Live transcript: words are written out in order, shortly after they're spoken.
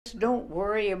just don't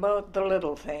worry about the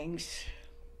little things.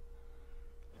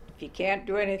 If you can't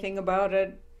do anything about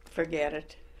it, forget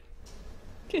it.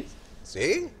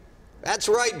 See? That's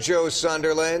right, Joe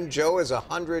Sunderland. Joe is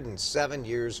 107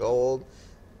 years old.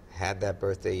 Had that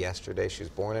birthday yesterday. She was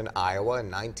born in Iowa in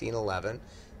 1911,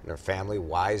 and her family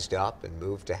wised up and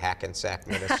moved to Hackensack,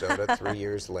 Minnesota 3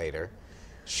 years later.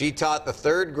 She taught the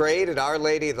 3rd grade at Our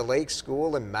Lady of the Lake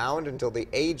School in Mound until the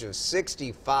age of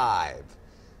 65.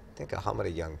 Think of how many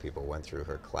young people went through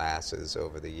her classes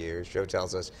over the years. Jo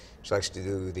tells us she likes to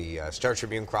do the Star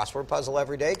Tribune crossword puzzle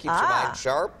every day, keeps her mind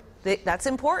sharp. That's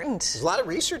important. There's a lot of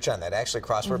research on that, actually.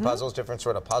 Crossword puzzles, different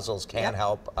sort of puzzles can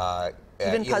help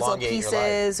even puzzle elongate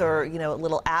pieces or, you know,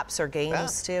 little apps or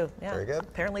games too. Yeah. Very good.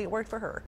 Apparently it worked for her.